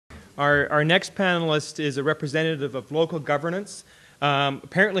Our next panelist is a representative of local governance.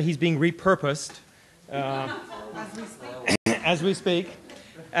 Apparently he's being repurposed as we speak.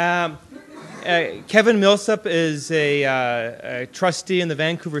 Kevin Milsep is a trustee in the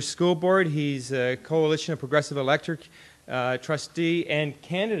Vancouver School Board. He's a Coalition of Progressive Electric trustee and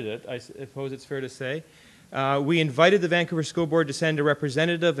candidate, I suppose it's fair to say. We invited the Vancouver School Board to send a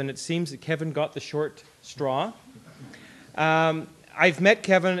representative, and it seems that Kevin got the short straw. I've met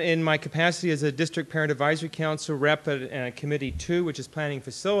Kevin in my capacity as a District Parent Advisory Council rep at Committee 2, which is planning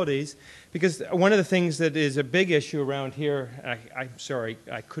facilities, because one of the things that is a big issue around here, I'm sorry,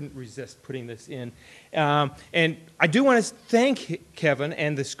 I couldn't resist putting this in, and I do want to thank Kevin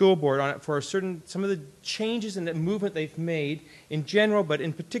and the school board on it for some of the changes and the movement they've made in general, but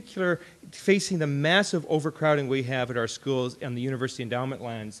in particular facing the massive overcrowding we have at our schools and the university endowment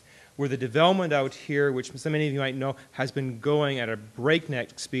lands, where the development out here, which so many of you might know, has been going at a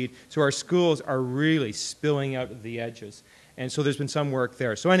breakneck speed. So our schools are really spilling out at the edges. And so there's been some work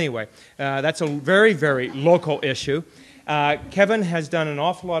there. So anyway, that's a very, very local issue. Kevin has done an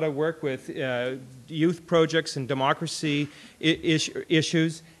awful lot of work with youth projects and democracy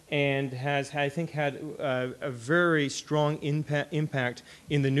issues, and has, I think, had a very strong impact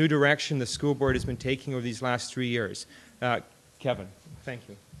in the new direction the school board has been taking over these last 3 years. Kevin, thank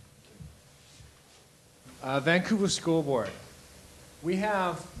you. Vancouver School Board. We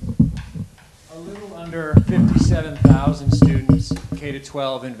have a little under 57,000 students,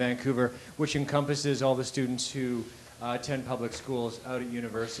 K-12 in Vancouver, which encompasses all the students who attend public schools out at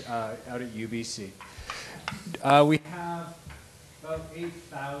UBC. We have about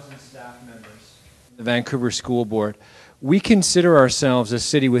 8,000 staff members in the Vancouver School Board. We consider ourselves a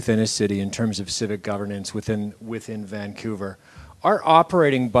city within a city in terms of civic governance within Vancouver. Our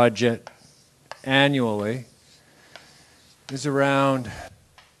operating budget annually is around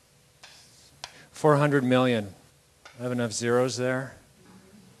 400 million. I have enough zeros there?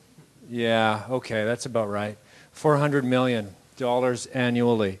 Yeah, okay, that's about right. $400 million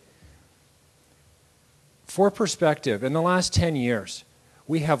annually. For perspective, in the last 10 years,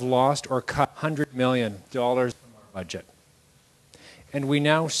 we have lost or cut $100 million from our budget. And we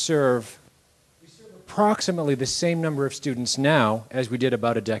now serve approximately the same number of students now as we did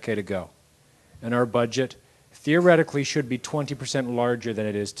about a decade ago. And our budget theoretically should be 20% larger than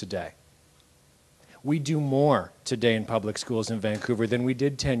it is today. We do more today in public schools in Vancouver than we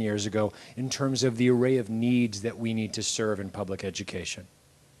did 10 years ago in terms of the array of needs that we need to serve in public education.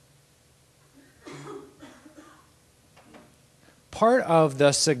 Part of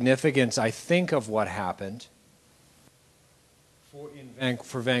the significance, I think, of what happened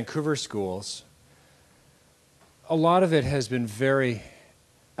for Vancouver schools, a lot of it has been very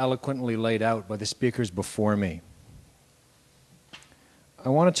eloquently laid out by the speakers before me. I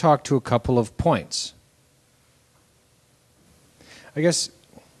want to talk to a couple of points. I guess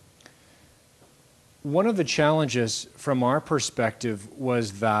one of the challenges from our perspective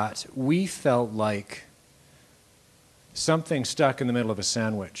was that we felt like something stuck in the middle of a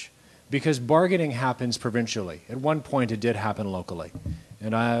sandwich, because bargaining happens provincially. At one point it did happen locally,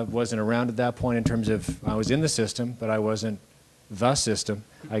 and I wasn't around at that point in terms of, I was in the system, but I wasn't the system,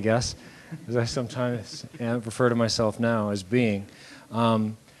 I guess, as I sometimes refer to myself now as being.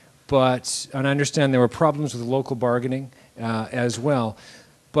 And I understand there were problems with local bargaining as well.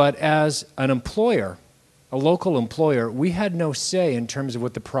 But as an employer, a local employer, we had no say in terms of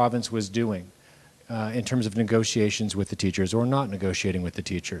what the province was doing in terms of negotiations with the teachers or not negotiating with the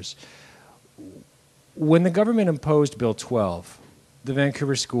teachers. When the government imposed Bill 12, the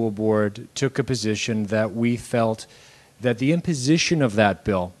Vancouver School Board took a position that we felt that the imposition of that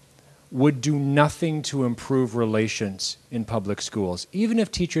bill would do nothing to improve relations in public schools, even if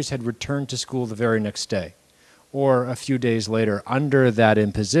teachers had returned to school the very next day or a few days later under that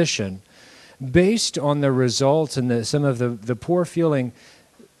imposition, based on the results and some of the poor feeling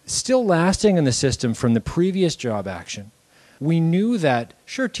still lasting in the system from the previous job action. We knew that,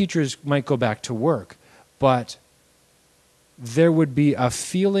 sure, teachers might go back to work, but there would be a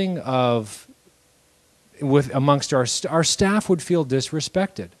feeling of, amongst our staff would feel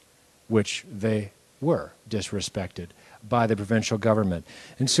disrespected, which they were disrespected by the provincial government.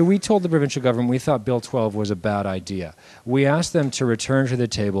 And so we told the provincial government we thought Bill 12 was a bad idea. We asked them to return to the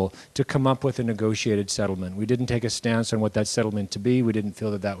table to come up with a negotiated settlement. We didn't take a stance on what that settlement to be. We didn't feel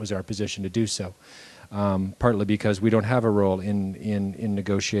that that was our position to do so, partly because we don't have a role in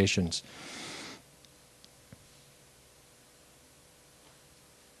negotiations.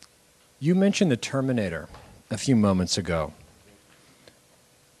 You mentioned the Terminator a few moments ago.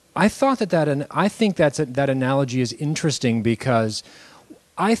 I think that analogy is interesting because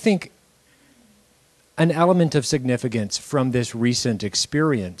I think an element of significance from this recent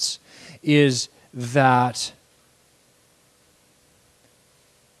experience is that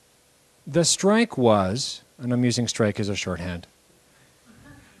the strike was, and I'm using strike as a shorthand,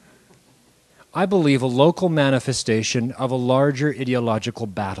 I believe a local manifestation of a larger ideological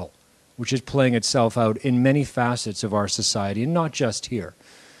battle, which is playing itself out in many facets of our society, and not just here,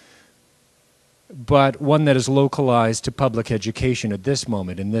 but one that is localized to public education at this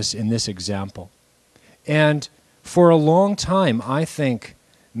moment, in this example. And for a long time, I think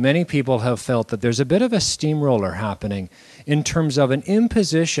many people have felt that there's a bit of a steamroller happening in terms of an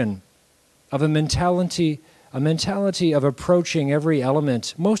imposition of a mentality of approaching every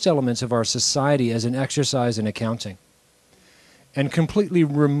element, most elements of our society as an exercise in accounting, and completely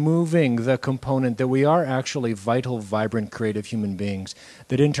removing the component that we are actually vital, vibrant, creative human beings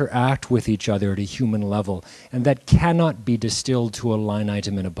that interact with each other at a human level, and that cannot be distilled to a line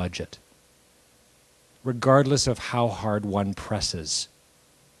item in a budget. Regardless of how hard one presses,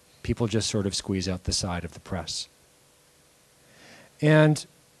 people just sort of squeeze out the side of the press. And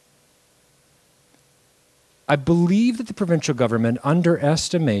I believe that the provincial government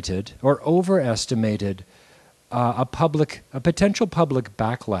underestimated or overestimated a potential public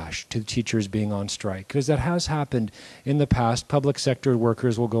backlash to teachers being on strike, because that has happened in the past. Public sector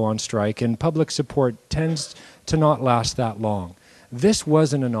workers will go on strike, and public support tends to not last that long. This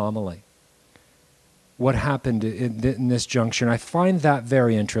was an anomaly. What happened in this juncture, and I find that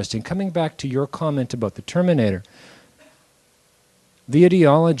very interesting. Coming back to your comment about the Terminator, the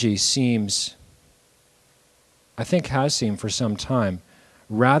ideology seems, I think has seemed for some time,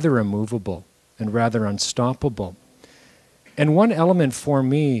 rather immovable and rather unstoppable. And one element for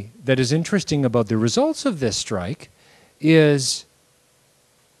me that is interesting about the results of this strike is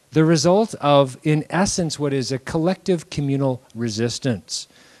the result of, in essence, what is a collective communal resistance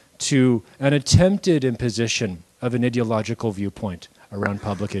to an attempted imposition of an ideological viewpoint around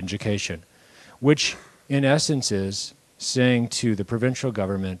public education, which in essence is saying to the provincial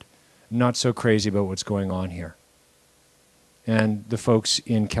government, not so crazy about what's going on here. And the folks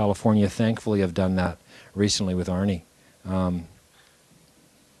in California thankfully have done that recently with Arnie.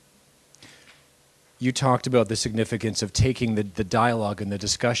 You talked about the significance of taking the dialogue and the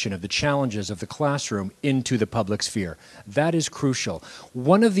discussion of the challenges of the classroom into the public sphere. That is crucial.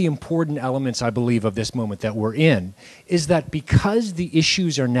 One of the important elements, I believe, of this moment that we're in is that because the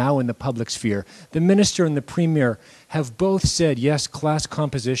issues are now in the public sphere, the minister and the premier have both said, yes, class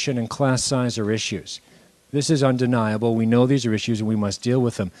composition and class size are issues. This is undeniable. We know these are issues and we must deal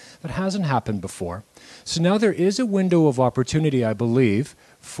with them. That hasn't happened before. So now there is a window of opportunity, I believe,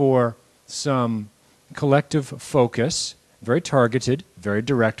 for some collective focus, very targeted, very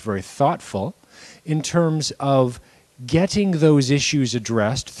direct, very thoughtful, in terms of getting those issues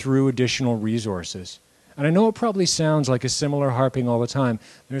addressed through additional resources. And I know it probably sounds like a similar harping all the time.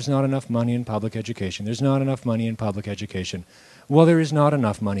 There's not enough money in public education. There's not enough money in public education. Well, there is not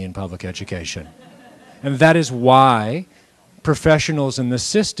enough money in public education. And that is why professionals in the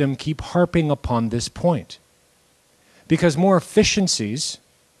system keep harping upon this point. Because more efficiencies,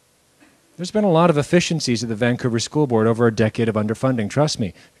 there's been a lot of efficiencies at the Vancouver School Board over a decade of underfunding, trust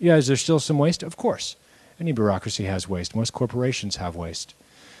me. Yeah, is there still some waste? Of course. Any bureaucracy has waste. Most corporations have waste.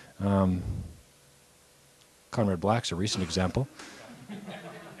 Conrad Black's a recent example.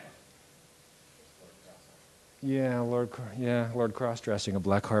 Yeah, Lord Cross-dressing of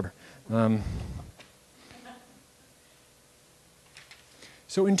Black Harbor.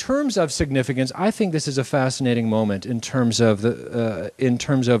 So in terms of significance, I think this is a fascinating moment in terms of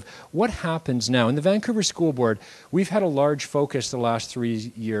what happens now. In the Vancouver School Board, we've had a large focus the last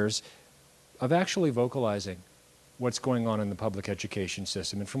 3 years of actually vocalizing what's going on in the public education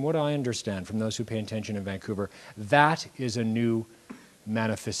system. And from what I understand, from those who pay attention in Vancouver, that is a new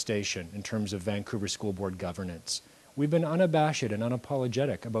manifestation in terms of Vancouver School Board governance. We've been unabashed and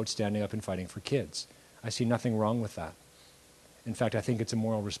unapologetic about standing up and fighting for kids. I see nothing wrong with that. In fact, I think it's a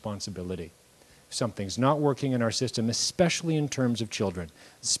moral responsibility. If something's not working in our system, especially in terms of children,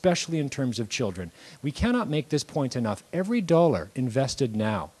 we cannot make this point enough. Every dollar invested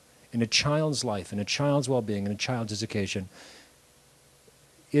now in a child's life, in a child's well-being, in a child's education,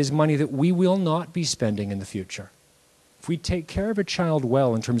 is money that we will not be spending in the future. If we take care of a child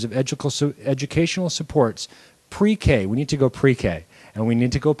well in terms of educational supports, pre-K, we need to go pre-K, and we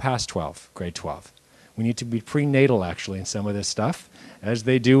need to go past 12, grade 12. We need to be prenatal, actually, in some of this stuff, as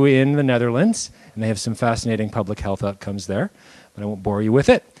they do in the Netherlands, and they have some fascinating public health outcomes there, but I won't bore you with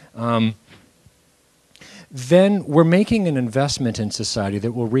it. Then we're making an investment in society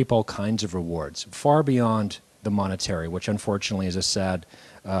that will reap all kinds of rewards, far beyond the monetary, which unfortunately is a sad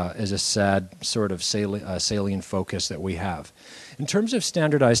sort of salient focus that we have. In terms of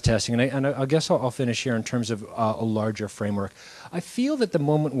standardized testing, and I guess I'll finish here in terms of a larger framework, I feel that the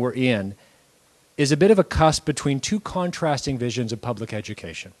moment we're in is a bit of a cusp between two contrasting visions of public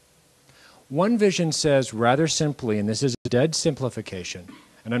education. One vision says rather simply, and this is a dead simplification,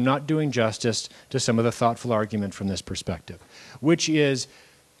 and I'm not doing justice to some of the thoughtful argument from this perspective, which is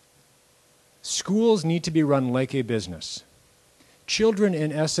schools need to be run like a business. Children,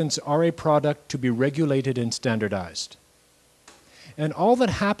 in essence, are a product to be regulated and standardized. And all that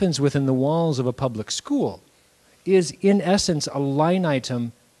happens within the walls of a public school is, in essence, a line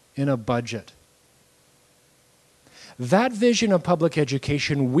item in a budget. That vision of public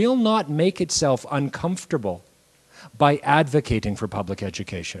education will not make itself uncomfortable by advocating for public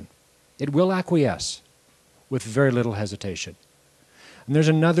education. It will acquiesce with very little hesitation. And there's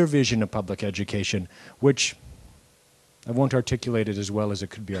another vision of public education, which I won't articulate it as well as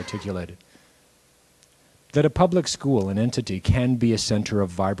it could be articulated. That a public school, an entity, can be a center of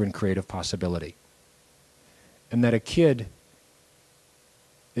vibrant creative possibility. And that a kid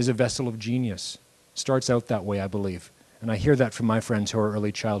is a vessel of genius. Starts out that way, I believe. And I hear that from my friends who are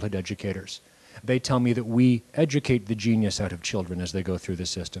early childhood educators. They tell me that we educate the genius out of children as they go through the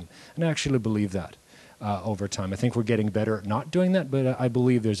system. And I actually believe that over time. I think we're getting better at not doing that, but I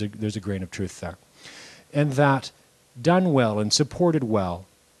believe there's a grain of truth there. And that done well and supported well,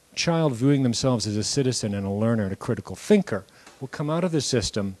 child viewing themselves as a citizen and a learner and a critical thinker will come out of the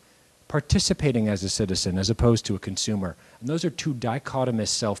system participating as a citizen as opposed to a consumer. And those are two dichotomous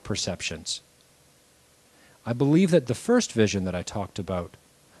self-perceptions. I believe that the first vision that I talked about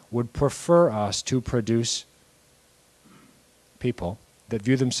would prefer us to produce people that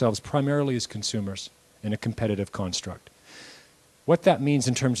view themselves primarily as consumers in a competitive construct. What that means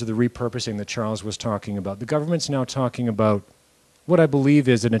in terms of the repurposing that Charles was talking about, the government's now talking about what I believe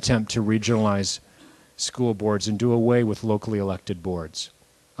is an attempt to regionalize school boards and do away with locally elected boards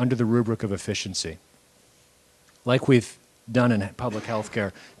under the rubric of efficiency, like we've done in public health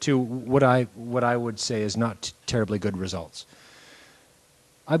care, to what I would say is not terribly good results.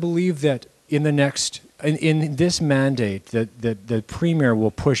 I believe that in this mandate that the Premier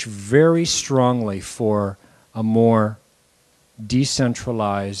will push very strongly for a more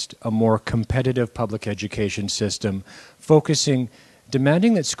decentralized, a more competitive public education system,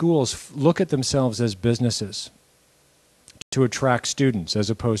 demanding that schools look at themselves as businesses to attract students as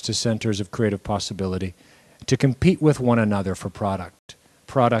opposed to centers of creative possibility, to compete with one another for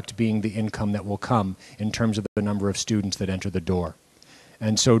product being the income that will come in terms of the number of students that enter the door.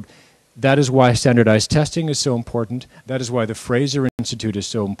 And so that is why standardized testing is so important. That is why the Fraser Institute is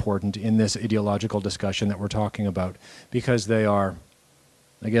so important in this ideological discussion that we're talking about, because they are,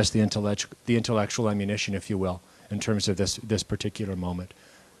 I guess, the intellectual ammunition, if you will, in terms of this particular moment.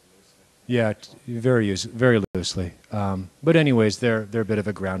 Yeah, very loosely. But anyways, they're a bit of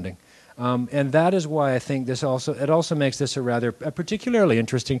a grounding. And that is why I think it also makes this a particularly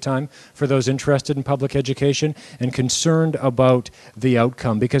interesting time for those interested in public education and concerned about the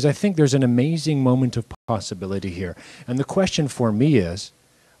outcome, because I think there's an amazing moment of possibility here. And the question for me is,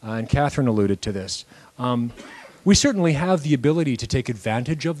 and Catherine alluded to this, we certainly have the ability to take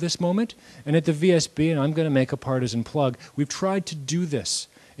advantage of this moment. And at the VSB, and I'm going to make a partisan plug, we've tried to do this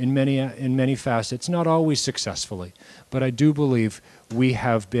in many facets, not always successfully. But I do believe we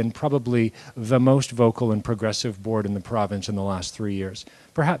have been probably the most vocal and progressive board in the province in the last 3 years,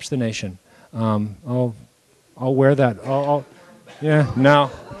 perhaps the nation. I'll wear that. Yeah,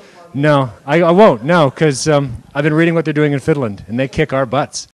 no, I won't. No, because I've been reading what they're doing in Finland, and they kick our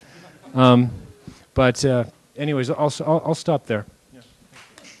butts. But anyways, I'll stop there.